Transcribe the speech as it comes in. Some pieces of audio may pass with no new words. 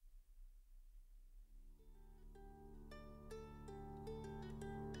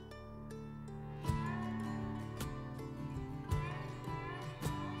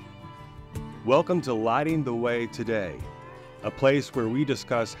Welcome to Lighting the Way Today, a place where we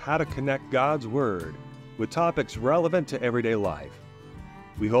discuss how to connect God's Word with topics relevant to everyday life.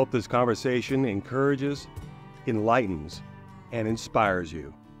 We hope this conversation encourages, enlightens, and inspires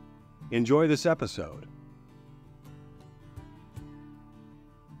you. Enjoy this episode.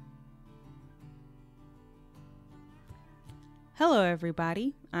 Hello,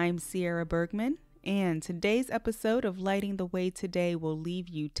 everybody. I'm Sierra Bergman, and today's episode of Lighting the Way Today will leave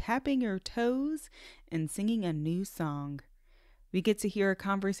you tapping your toes and singing a new song. We get to hear a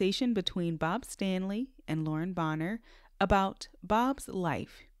conversation between Bob Stanley and Lauren Bonner about Bob's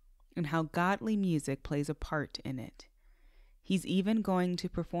life and how godly music plays a part in it. He's even going to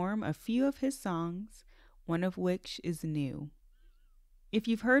perform a few of his songs, one of which is new. If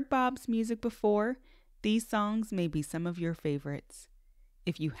you've heard Bob's music before, these songs may be some of your favorites.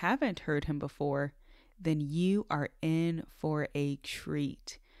 If you haven't heard him before, then you are in for a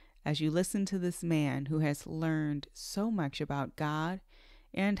treat as you listen to this man who has learned so much about God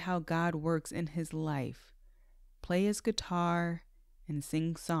and how God works in his life, play his guitar, and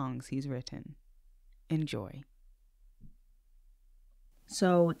sing songs he's written. Enjoy.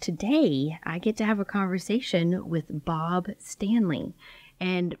 So today I get to have a conversation with Bob Stanley.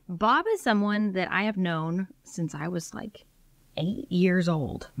 And Bob is someone that I have known since I was like 8 years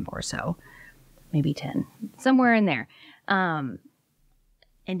old or so, maybe 10, somewhere in there. And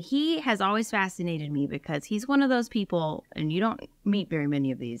he has always fascinated me because he's one of those people, and you don't meet very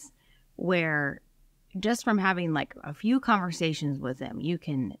many of these, where just from having like a few conversations with them, you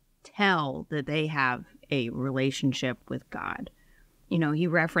can tell that they have a relationship with God. You know, he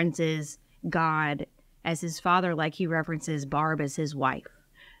references God as his father, like he references Barb as his wife.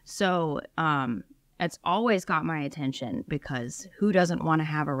 So it's always got my attention because who doesn't want to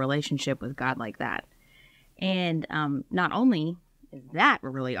have a relationship with God like that? And not only is that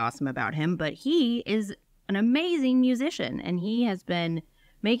really awesome about him, but he is an amazing musician, and he has been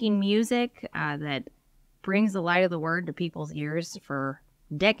making music that brings the light of the word to people's ears for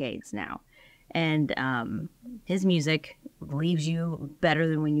decades now. And his music leaves you better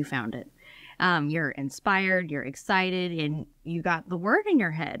than when you found it. You're inspired, you're excited, and you got the word in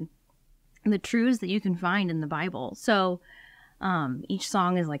your head and the truths that you can find in the Bible. So each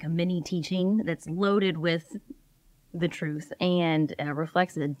song is like a mini teaching that's loaded with the truth and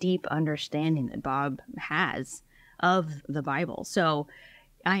reflects a deep understanding that Bob has of the Bible. So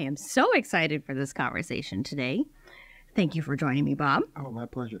I am so excited for this conversation today. Thank you for joining me, Bob. Oh, my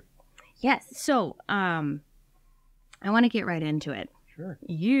pleasure. Yes. So I want to get right into it. Sure.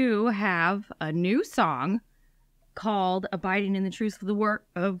 You have a new song called Abiding in the Truth of the Word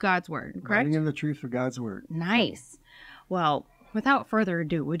of God's Word, correct? Abiding in the Truth of God's Word. Nice. Well, without further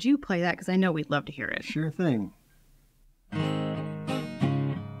ado, would you play that? Because I know we'd love to hear it. Sure thing.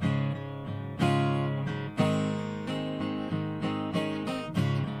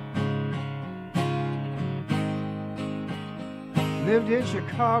 Lived in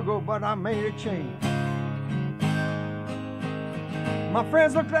Chicago, but I made a change. My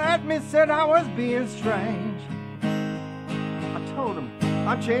friends looked at me, said I was being strange. I told them,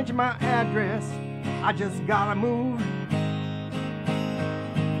 I'm changing my address, I just gotta move.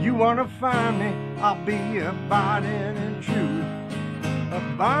 If you wanna find me, I'll be abiding in truth.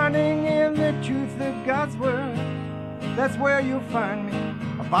 Abiding in the truth of God's Word, that's where you'll find me.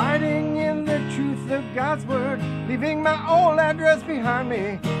 Abiding in the truth of God's Word, leaving my old address behind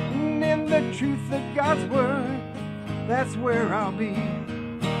me. And in the truth of God's Word, that's where I'll be.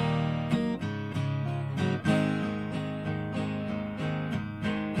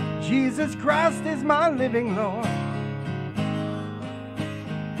 Jesus Christ is my living Lord.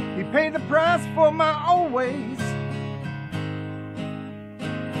 He paid the price for my old ways.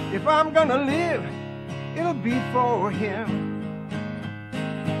 If I'm gonna live, it'll be for Him.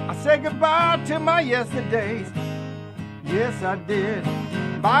 I said goodbye to my yesterdays. Yes, I did.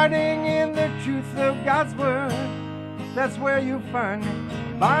 Abiding in the truth of God's Word, that's where you'll find me.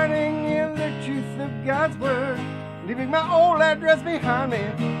 Abiding in the truth of God's Word, leaving my old address behind me.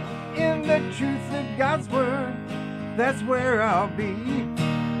 In the truth of God's Word, that's where I'll be.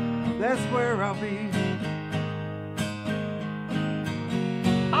 That's where I'll be.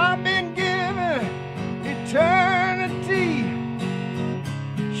 I've been given eternity.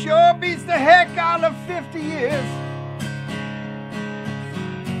 Sure beats the heck out of 50 years.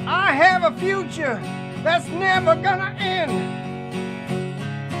 I have a future that's never gonna end.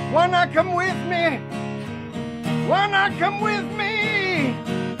 Why not come with me? Why not come with me?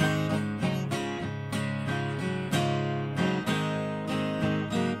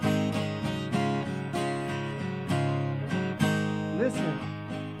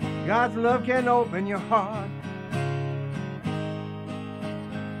 God's love can open your heart.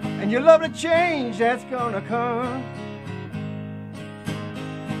 And you love the change that's gonna come.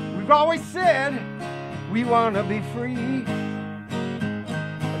 We've always said we wanna be free.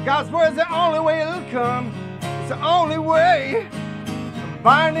 But God's word's the only way it'll come. It's the only way.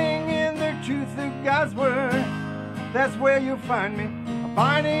 Abiding in the truth of God's word, that's where you'll find me.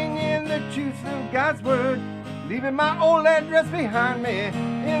 Abiding in the truth of God's word, leaving my old address behind me.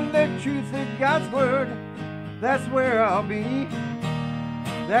 In the truth of God's word, that's where I'll be.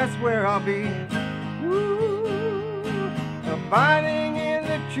 That's where I'll be. Woo. Abiding in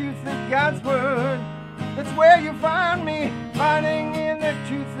the truth of God's word, that's where you find me. Abiding in the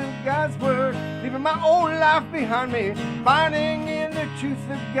truth of God's word, leaving my old life behind me. Abiding in the truth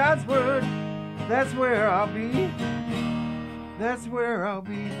of God's word, that's where I'll be. That's where I'll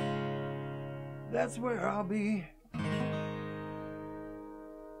be. That's where I'll be.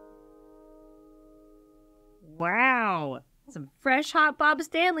 Wow. Some fresh hot Bob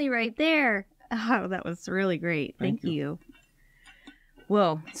Stanley right there. Oh, that was really great. Thank you.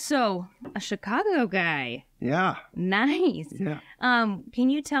 Whoa. So, a Chicago guy. Yeah. Nice. Yeah.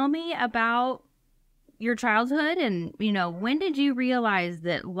 Can you tell me about your childhood and, when did you realize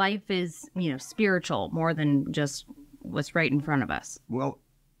that life is, spiritual more than just what's right in front of us? Well,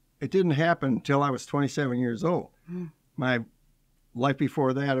 it didn't happen until I was 27 years old. My life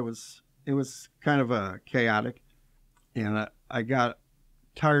before that, it was kind of chaotic. And I got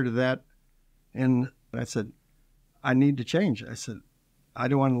tired of that. And I said, I need to change. I said, I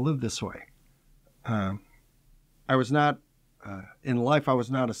don't want to live this way. I was not, in life, I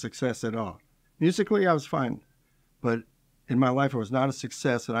was not a success at all. Musically, I was fine. But in my life, I was not a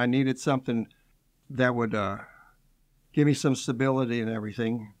success. And I needed something that would give me some stability and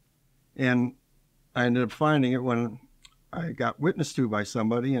everything. And I ended up finding it when I got witnessed to by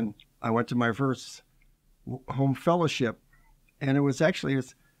somebody. And I went to my first home fellowship, and it was actually,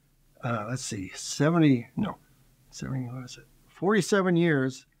 47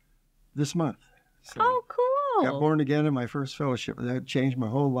 years this month. So oh, cool. Got born again in my first fellowship. That changed my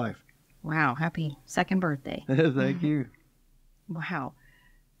whole life. Wow. Happy second birthday. Thank you. Wow.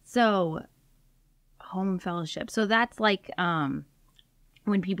 So, home fellowship. So that's like when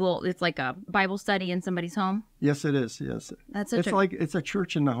people, it's like a Bible study in somebody's home? Yes, it is. Yes. It's a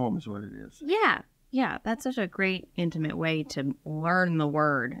church in the home is what it is. Yeah. Yeah, that's such a great, intimate way to learn the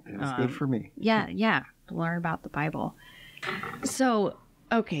Word. It's good for me. Yeah, to learn about the Bible. So,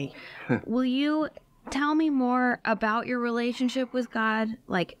 okay, will you tell me more about your relationship with God?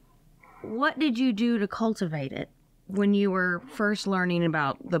 Like, what did you do to cultivate it when you were first learning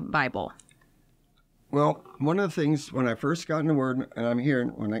about the Bible? Well, one of the things when I first got in the Word, and I'm here,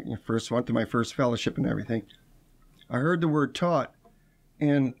 when I first went to my first fellowship and everything, I heard the word taught,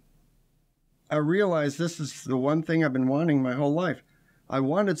 and I realized this is the one thing I've been wanting my whole life. I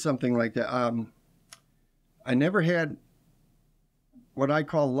wanted something like that. I never had what I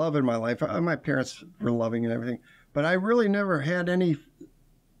call love in my life. My parents were loving and everything, but I really never had any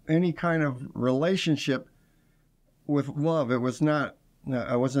kind of relationship with love. It was not,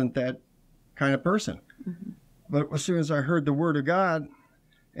 I wasn't that kind of person. Mm-hmm. But as soon as I heard the Word of God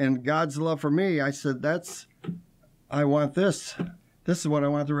and God's love for me, I said, I want this. This is what I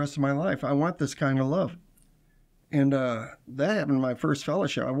want the rest of my life. I want this kind of love. And that happened in my first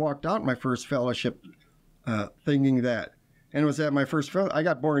fellowship. I walked out in my first fellowship thinking that. And it was at my first fellowship. I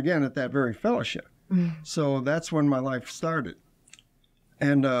got born again at that very fellowship. Mm. So that's when my life started.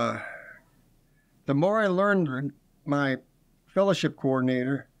 And the more I learned, my fellowship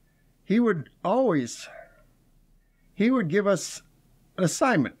coordinator, he would give us an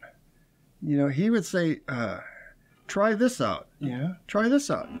assignment. He would say, try this out. Try this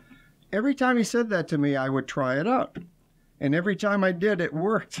out. Every time he said that to me, I would try it out. And every time I did, it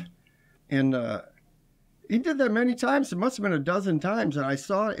worked. And he did that many times. It must have been a dozen times. And I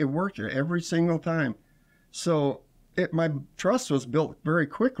saw it worked every single time. So my trust was built very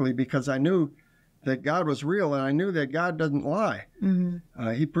quickly because I knew that God was real. And I knew that God doesn't lie.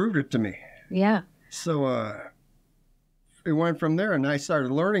 Mm-hmm. He proved it to me. Yeah. So it went from there. And I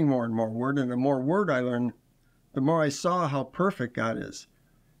started learning more and more word. And the more word I learned, the more I saw how perfect God is.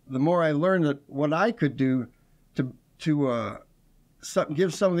 The more I learned that what I could do to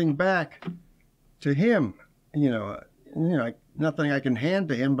give something back to Him, nothing I can hand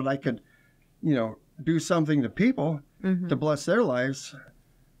to Him, but I could, do something to people to bless their lives.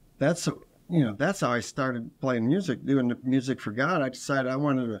 That's how I started playing music, doing the music for God. I decided I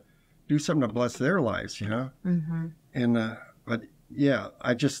wanted to do something to bless their lives, Mm-hmm. And but yeah,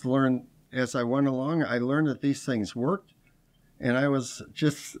 I just learned. As I went along, I learned that these things worked, and I was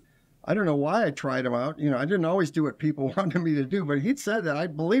just I don't know why I tried him out. I didn't always do what people wanted me to do, but he'd said that I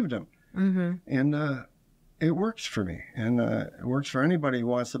believed him. Mm-hmm. And it works for me. And it works for anybody who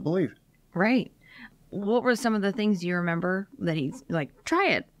wants to believe. Right. What were some of the things you remember that he's like, try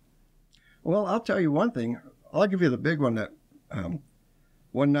it? Well, I'll tell you one thing. I'll give you the big one that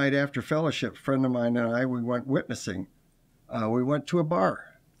one night after fellowship, a friend of mine and I, we went witnessing. We went to a bar.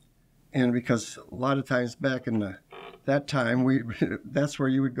 And because a lot of times back in that time, that's where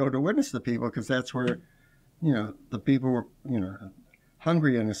you would go to witness to people, because that's where, the people were,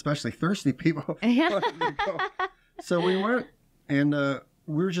 hungry and especially thirsty people. So we went, and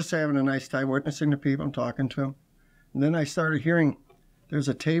we were just having a nice time witnessing to people and talking to them. And then I started hearing there's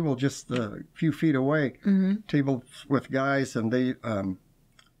a table just a few feet away, table with guys, and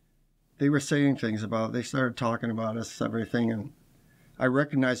they were saying things about, they started talking about us, everything, and I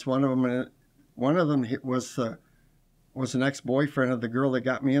recognized one of them, and one of them was an ex-boyfriend of the girl that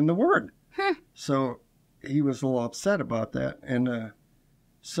got me in the Word. So he was a little upset about that, and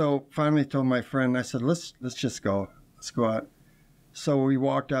so finally told my friend, I said, let's just go. Let's go out. So we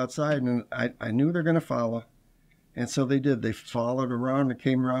walked outside, and I knew they're going to follow. And so they did. They followed around and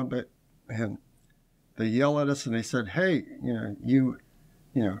came around, and they yelled at us, and they said, hey, you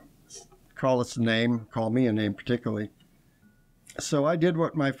call us a name, call me a name particularly. So I did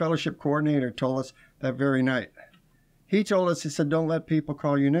what my fellowship coordinator told us that very night. He told us, he said, don't let people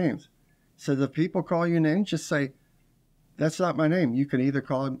call you names. He said, if people call you names, just say, that's not my name. You can either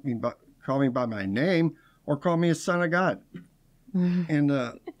call me by my name or call me a son of God.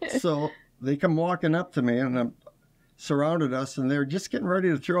 And so they come walking up to me, and surrounded us, and they were just getting ready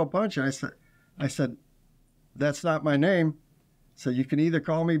to throw a punch. And I said, that's not my name. So you can either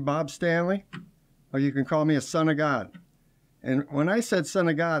call me Bob Stanley or you can call me a son of God. And when I said son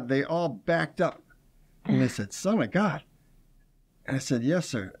of God, they all backed up. And they said, son of God? And I said, yes,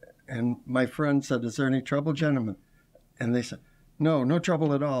 sir. And my friend said, is there any trouble, gentlemen? And they said, no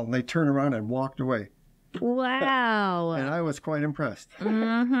trouble at all. And they turned around and walked away. Wow. And I was quite impressed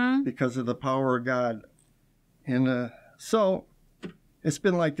because of the power of God. And so it's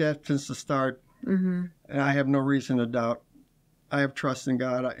been like that since the start. And I have no reason to doubt. I have trust in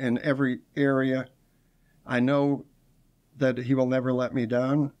God in every area. I know that he will never let me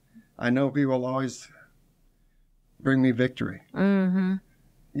down. I know he will always bring me victory.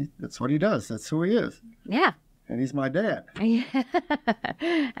 That's what he does. That's who he is. Yeah. And he's my dad.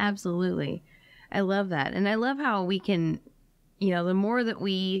 Absolutely. I love that. And I love how we can, the more that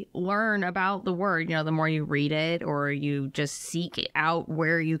we learn about the Word, the more you read it or you just seek out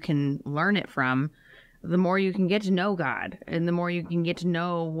where you can learn it from, the more you can get to know God and the more you can get to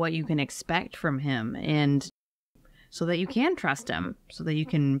know what you can expect from him, and so that you can trust him, so that you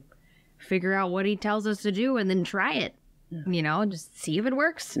can figure out what he tells us to do and then try it, just see if it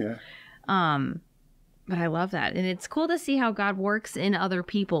works. Yeah. But I love that. And it's cool to see how God works in other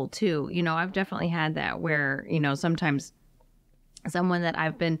people too. I've definitely had that where, sometimes someone that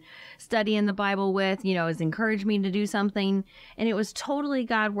I've been studying the Bible with, has encouraged me to do something, and it was totally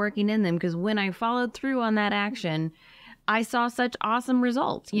God working in them, because when I followed through on that action, I saw such awesome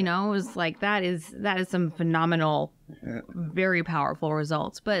results. It was like, that is some phenomenal, very powerful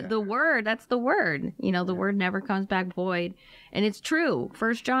results. But the Word, that's the Word. The Word never comes back void. And it's true.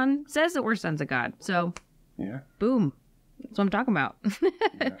 1 John says that we're sons of God. So, boom. That's what I'm talking about.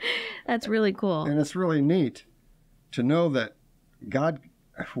 That's really cool. And it's really neat to know that God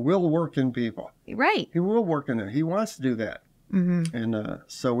will work in people. Right. He will work in them. He wants to do that. And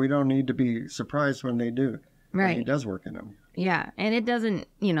so we don't need to be surprised when they do. Right. He does work in them. Yeah. And it doesn't,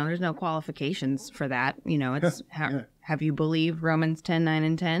 there's no qualifications for that. It's have you believed Romans 10:9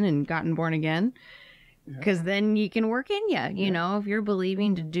 and 10 and gotten born again? Because then he can work in you. If you're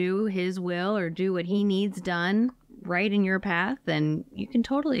believing to do his will or do what he needs done right in your path, then you can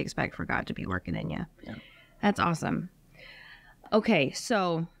totally expect for God to be working in you. Yeah. That's awesome. Okay,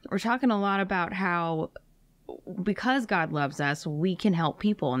 so we're talking a lot about how because God loves us, we can help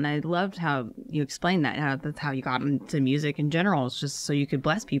people. And I loved how you explained that, how that's how you got into music in general. It's just so you could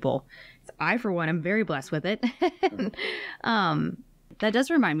bless people. I, for one, am very blessed with it. That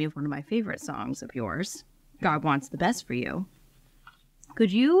does remind me of one of my favorite songs of yours, God Wants the Best for You.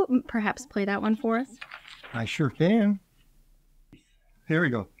 Could you perhaps play that one for us? I sure can. Here we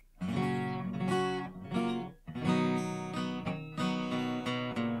go.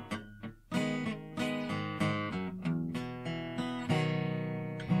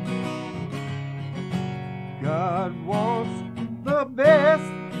 God wants the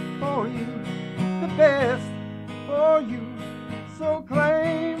best for you, the best for you. So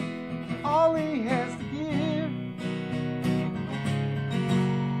claim all he has to give.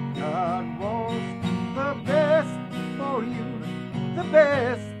 God the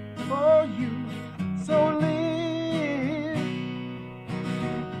best for you. So live.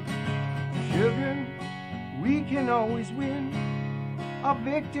 Children, we can always win. Our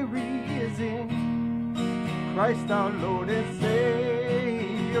victory is in Christ our Lord and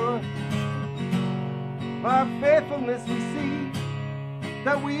Savior. By faithfulness we see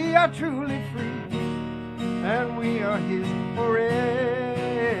that we are truly free, and we are His forever.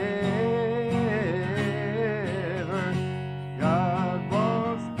 God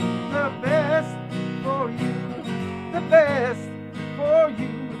wants the best for you, the best for you.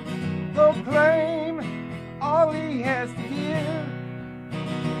 Proclaim all He has to give.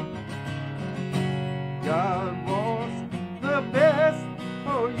 God wants the best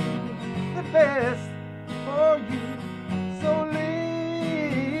for you, the best for you. So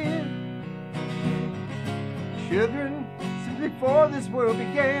live. Children, since before this world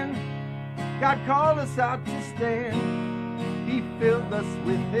began, God called us out to stand. He filled us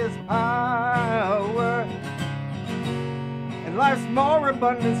with His power, and life's more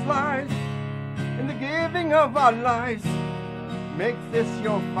abundance lies in the giving of our lives. Make this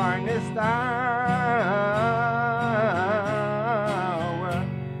your finest hour.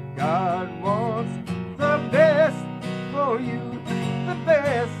 God wants the best for you, the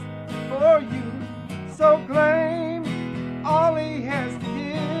best for you. So claim all He has to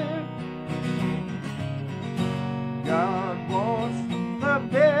give. God wants the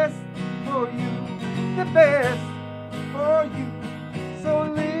best for you, the best for you. So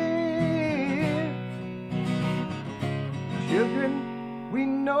live. Children, we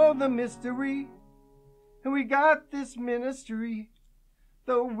know the mystery, and we got this ministry,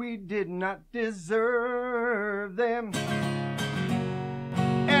 though we did not deserve them.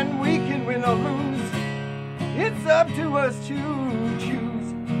 And we can win or lose, it's up to us to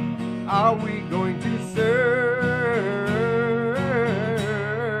choose. Are we going to serve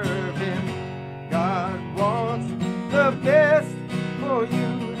Him? God wants the best for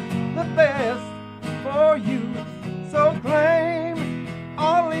you, the best for you. So claim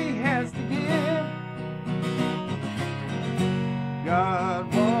all He has to give.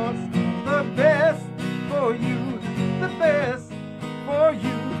 God wants the best for you, the best for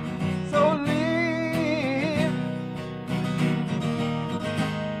you. So live.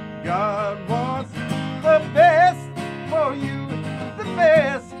 God wants the best for you, the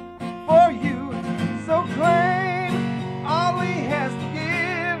best for you. So claim all He has to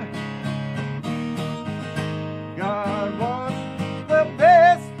give. God wants the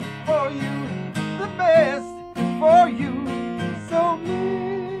best for you, the best for you. So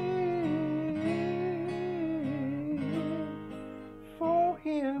live for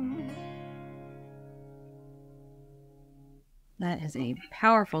Him. That is a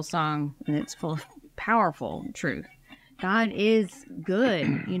powerful song, and it's full of powerful truth. God is good,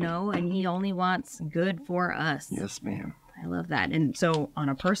 and He only wants good for us. Yes, ma'am. I love that. And so on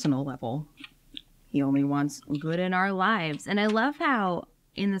a personal level, He only wants good in our lives. And I love how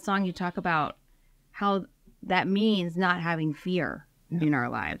in the song you talk about how that means not having fear in our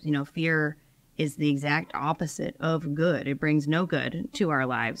lives. Fear is the exact opposite of good. It brings no good to our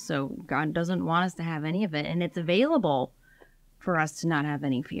lives. So God doesn't want us to have any of it. And it's available for us to not have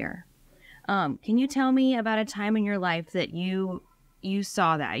any fear. Can you tell me about a time in your life that you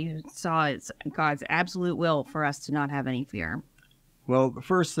saw that? You saw it's God's absolute will for us to not have any fear? Well, the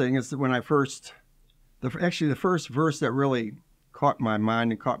first thing is that when the first verse that really caught my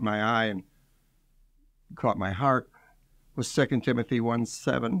mind and caught my eye and caught my heart was 2 Timothy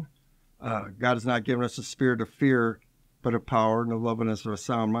 1:7. God has not given us a spirit of fear, but of power and of love and of a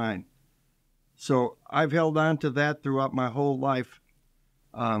sound mind. So I've held on to that throughout my whole life.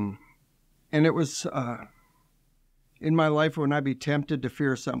 And it was in my life when I'd be tempted to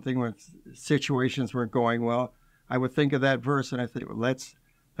fear something, when situations weren't going well, I would think of that verse and I think, well,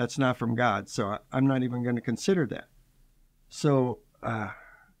 that's not from God, so I'm not even going to consider that. So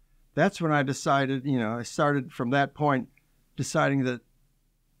that's when I decided, I started from that point deciding that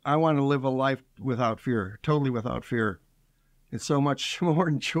I want to live a life without fear, totally without fear. It's so much more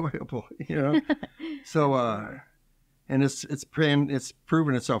enjoyable, So, and it's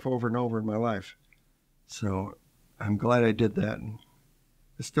proven itself over and over in my life. So I'm glad I did that. And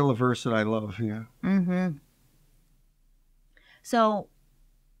it's still a verse that I love, Mm-hmm. So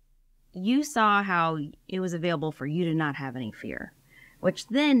you saw how it was available for you to not have any fear, which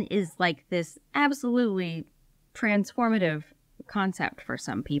then is like this absolutely transformative concept for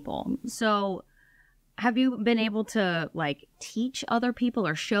some people. So have you been able to teach other people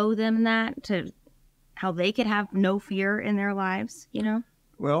or show them that, to how they could have no fear in their lives,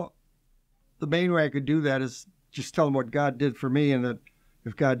 Well, the main way I could do that is just tell them what God did for me, and that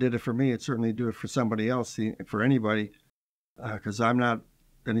if God did it for me, it'd certainly do it for somebody else, for anybody, because I'm not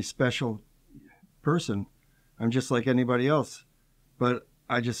any special person. I'm just like anybody else. But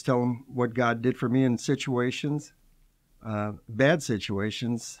I just tell them what God did for me in situations, bad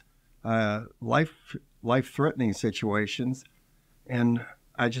situations, life-threatening situations, and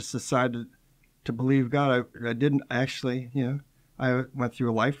I just decided to believe God. I didn't actually, I went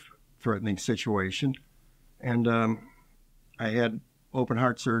through a life-threatening situation, and I had open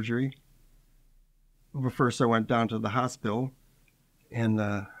heart surgery. But first, I went down to the hospital, and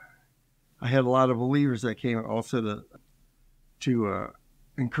I had a lot of believers that came also to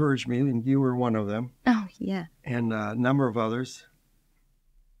encourage me, and you were one of them. Oh, yeah. And a number of others.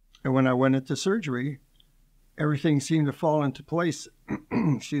 And when I went into surgery, everything seemed to fall into place.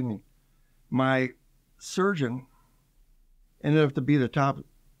 Excuse me. My surgeon ended up to be the top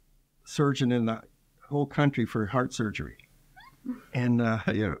surgeon in the whole country for heart surgery. And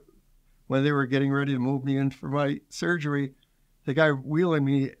when they were getting ready to move me in for my surgery, the guy wheeling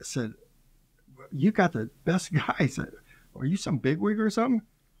me said, "You got the best guy." I said, "Are you some bigwig or something?"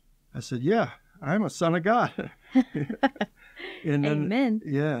 I said, "Yeah, I'm a son of God." And then, Amen.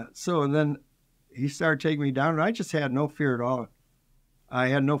 Yeah. So, and then he started taking me down, and I just had no fear at all. I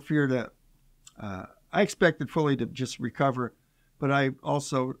had no fear that I expected fully to just recover, but I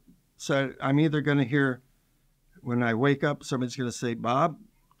also said, I'm either going to hear, when I wake up, somebody's going to say, "Bob,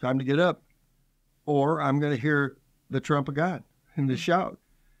 time to get up," or I'm going to hear the trump of God and the shout.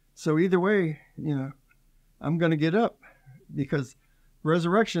 So either way, I'm going to get up, because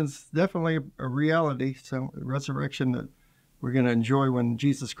resurrection's definitely a reality. So resurrection that we're going to enjoy when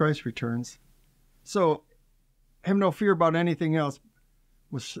Jesus Christ returns. So have no fear about anything else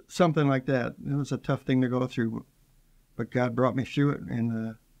with something like that. It was a tough thing to go through, but God brought me through it,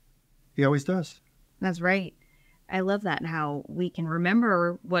 and he always does. That's right. I love that, and how we can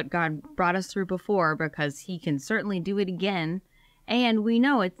remember what God brought us through before, because he can certainly do it again. And we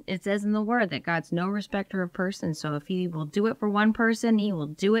know it says in the word that God's no respecter of persons. So if he will do it for one person, he will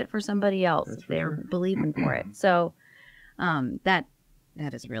do it for somebody else if they're believing for it. So that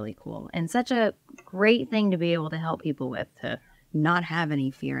is really cool, and such a great thing to be able to help people with, to not have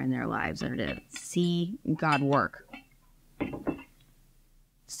any fear in their lives, or to see God work.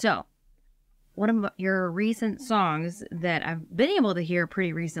 So one of your recent songs that I've been able to hear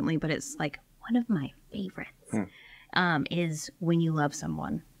pretty recently, but it's like one of my favorites, is "When You Love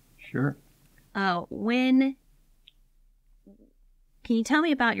Someone." Sure. Can you tell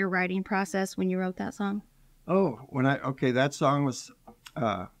me about your writing process when you wrote that song? Oh, that song was,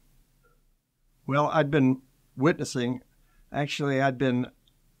 I'd been witnessing. Actually, I'd been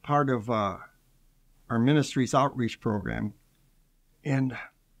part of our ministry's outreach program, and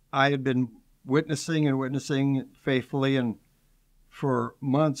I had been witnessing faithfully and for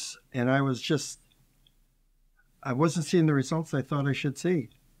months, and I wasn't seeing the results I thought I should see.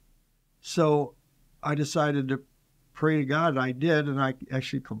 So I decided to pray to God. I did, and I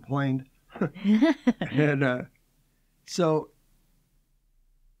actually complained. And so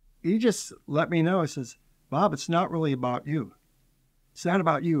he just let me know. He says, "Bob, it's not really about you. It's not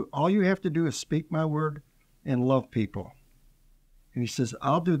about you. All you have to do is speak my word and love people." And he says,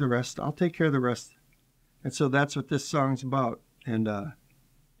 "I'll do the rest. I'll take care of the rest." And so that's what this song's about. And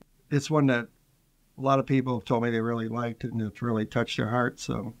it's one that a lot of people have told me they really liked, and it's really touched their heart.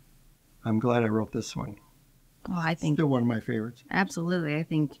 So I'm glad I wrote this one. Oh, I think still one of my favorites. Absolutely. I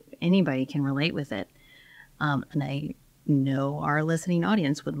think anybody can relate with it. And I know our listening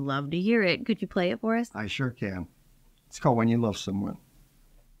audience would love to hear it. Could you play it for us? I sure can. It's called "When You Love Someone."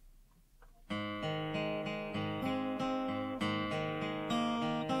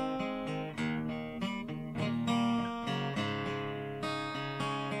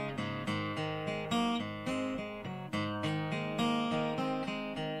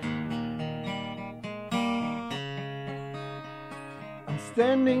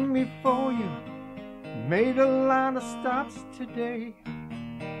 Standing before you, made a lot of stops today.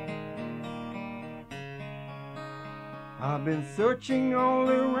 I've been searching all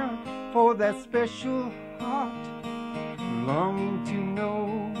around for that special heart, longing to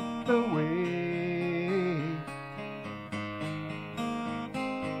know the way.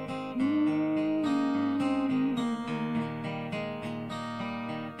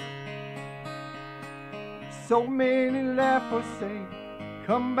 So many laugh or say,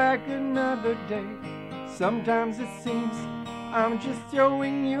 "Come back another day." Sometimes it seems I'm just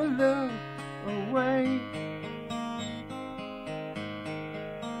throwing your love away.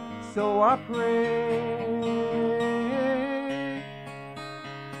 So I pray,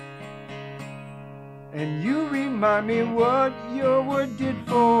 And you remind me what your word did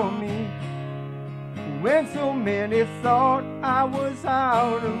for me. When so many thought I was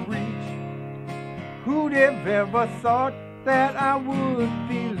out of reach, who'd have ever thought that I would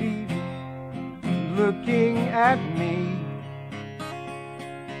believe looking at me?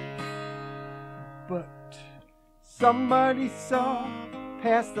 But somebody saw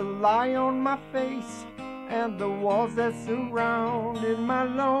past the lie on my face and the walls that surrounded my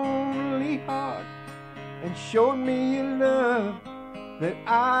lonely heart, and showed me a love that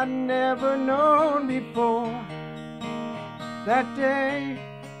I'd never known before that day.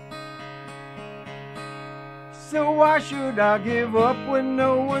 So why should I give up when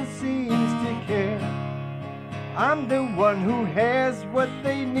no one seems to care? I'm the one who has what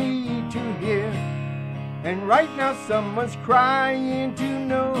they need to hear. And right now someone's crying to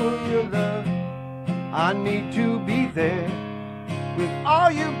know your love. I need to be there with all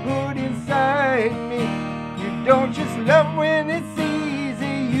you put inside me. You don't just love when it's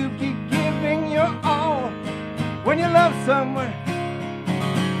easy, you keep giving your all. When you love someone,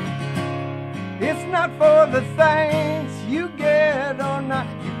 it's not for the thanks you get or not,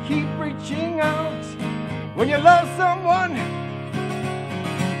 you keep reaching out. When you love someone,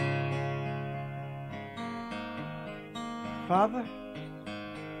 Father,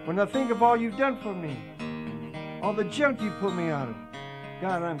 when I think of all you've done for me, all the junk you put me out of,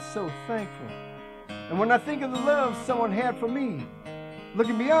 God, I'm so thankful. And when I think of the love someone had for me,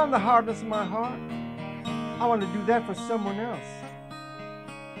 looking beyond the hardness of my heart, I want to do that for someone else.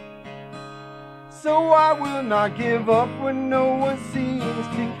 So I will not give up when no one seems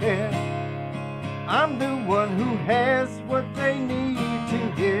to care. I'm the one who has what they need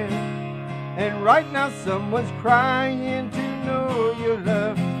to hear. And right now someone's crying to know your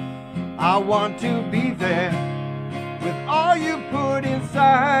love. I want to be there with all you put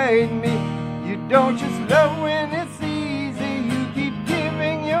inside me. You don't just love when it's easy, you keep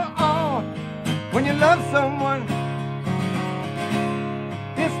giving your all. When you love someone,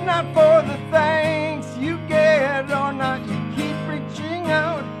 it's not for the thanks you get or not, you keep reaching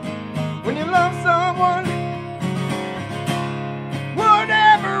out. When you love someone,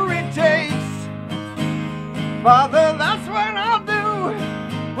 whatever it takes, Father, that's what I'll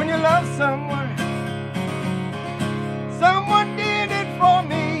do. When you love someone, someone did it for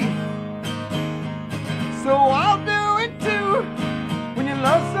me, so I'll do it too. When you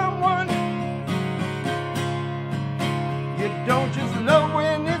love someone, you don't just love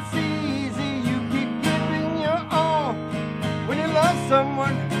when it's easy, you keep giving your all. When you love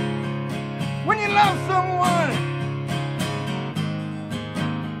someone, when you love someone,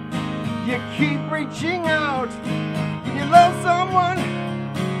 you keep reaching out. When you love someone,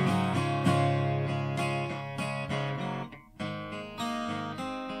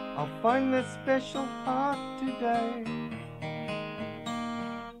 I'll find that special heart today.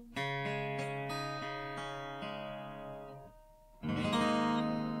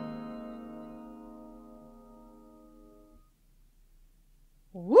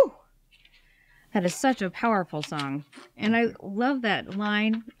 Woo! That is such a powerful song. And I love that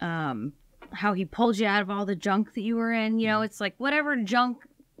line, how he pulled you out of all the junk that you were in. You know, it's like whatever junk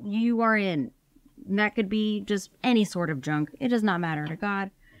you are in, that could be just any sort of junk. It does not matter to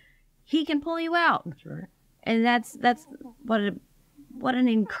God. He can pull you out. That's right. And that's what an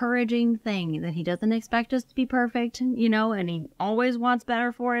encouraging thing, that he doesn't expect us to be perfect, you know, and he always wants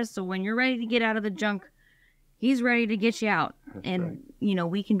better for us. So when you're ready to get out of the junk, he's ready to get you out. That's and, right. you know,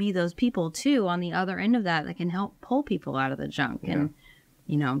 we can be those people too on the other end of that can help pull people out of the junk and,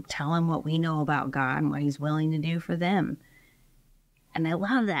 you know, tell them what we know about God and what he's willing to do for them. And I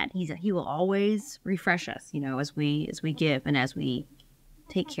love that. He will always refresh us, you know, as we give and as we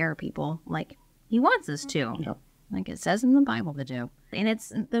take care of people like he wants us to, like it says in the Bible to do. And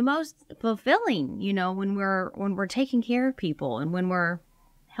it's the most fulfilling, you know, when we're taking care of people and when we're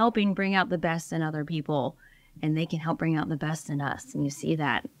helping bring out the best in other people, and they can help bring out the best in us. And you see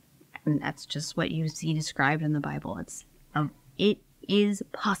that, and that's just what you see described in the Bible. It is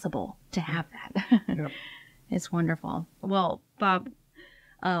possible to have that. Yep. It's wonderful. Well, Bob,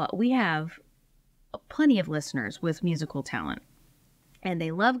 we have plenty of listeners with musical talent, and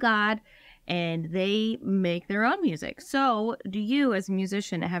they love God, and they make their own music. So do you, as a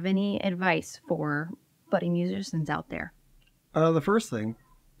musician, have any advice for budding musicians out there? The first thing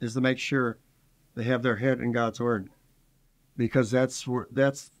is to make sure they have their head in God's Word, because that's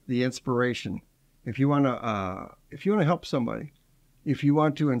the inspiration. If you want to help somebody, if you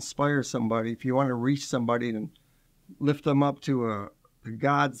want to inspire somebody, if you want to reach somebody and lift them up to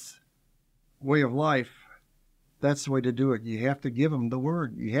God's way of life, that's the way to do it. You have to give them the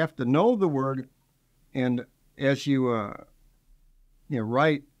Word. You have to know the Word, And as you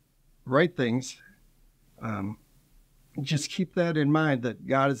write things, just keep that in mind, that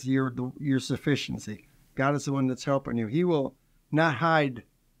God is your sufficiency. God is the one that's helping you. He will not hide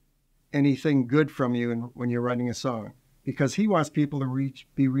anything good from you when you're writing a song, because he wants people to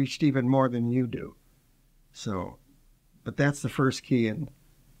be reached even more than you do. So, but that's the first key, and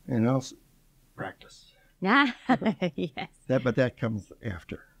also practice. Yeah. Yes. But that comes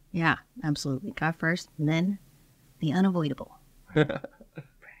after. Yeah, absolutely. God first, and then the unavoidable. Practice.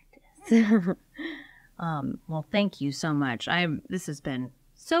 Well, thank you so much. This has been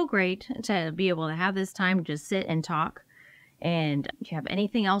so great to be able to have this time to just sit and talk. And do you have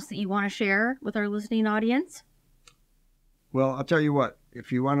anything else that you want to share with our listening audience? Well, I'll tell you what,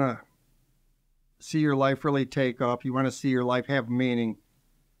 if you want to see your life really take off, you want to see your life have meaning,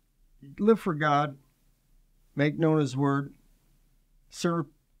 live for God, make known his word, serve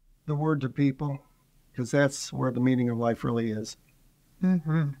the word to people, because that's where the meaning of life really is.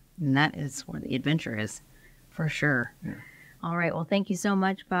 Mm-hmm. And that is where the adventure is, for sure. Yeah. All right. Well, thank you so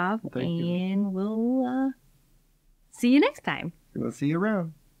much, Bob. Thank you. And we'll see you next time. We'll see you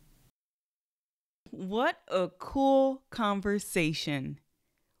around. What a cool conversation.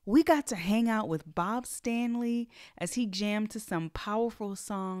 We got to hang out with Bob Stanley as he jammed to some powerful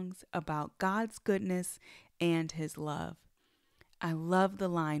songs about God's goodness and his love. I love the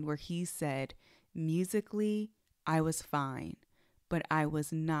line where he said, "Musically, I was fine, but I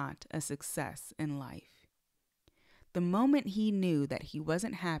was not a success in life." The moment he knew that he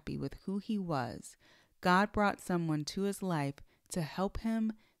wasn't happy with who he was, God brought someone to his life to help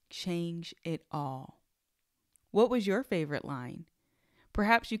him change it all. What was your favorite line?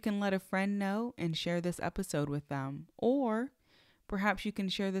 Perhaps you can let a friend know and share this episode with them. Or perhaps you can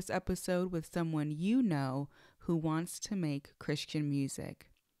share this episode with someone you know who wants to make Christian music.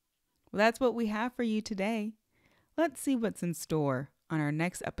 Well, that's what we have for you today. Let's see what's in store on our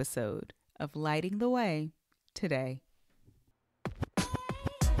next episode of Lighting the Way Today.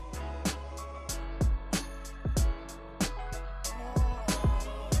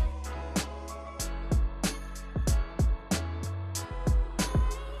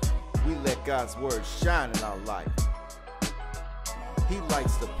 We let God's word shine in our life. He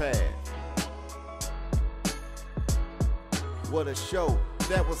lights the path. What a show.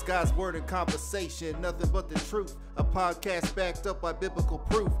 That was God's word in conversation, nothing but the truth. A podcast backed up by biblical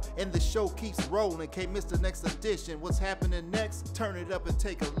proof. And the show keeps rolling, can't miss the next edition. What's happening next? Turn it up and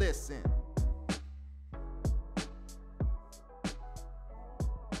take a listen.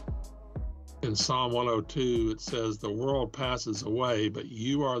 In Psalm 102, it says, "The world passes away, but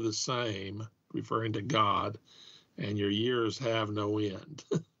you are the same," referring to God, "and your years have no end."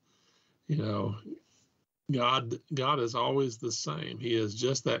 God is always the same. He is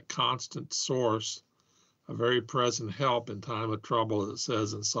just that constant source, a very present help in time of trouble, as it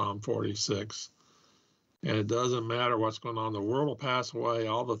says in Psalm 46. And it doesn't matter what's going on. The world will pass away,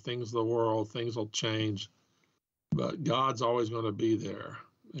 all the things of the world, things will change, but God's always going to be there.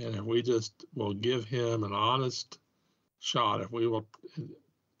 And if we just will give him an honest shot, if we will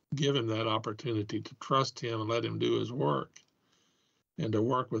give him that opportunity to trust him and let him do his work, and to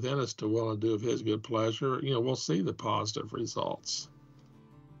work within us to will and do of his good pleasure, we'll see the positive results.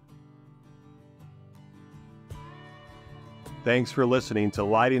 Thanks for listening to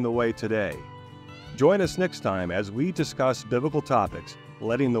Lighting the Way Today. Join us next time as we discuss biblical topics,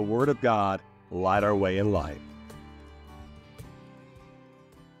 letting the Word of God light our way in life.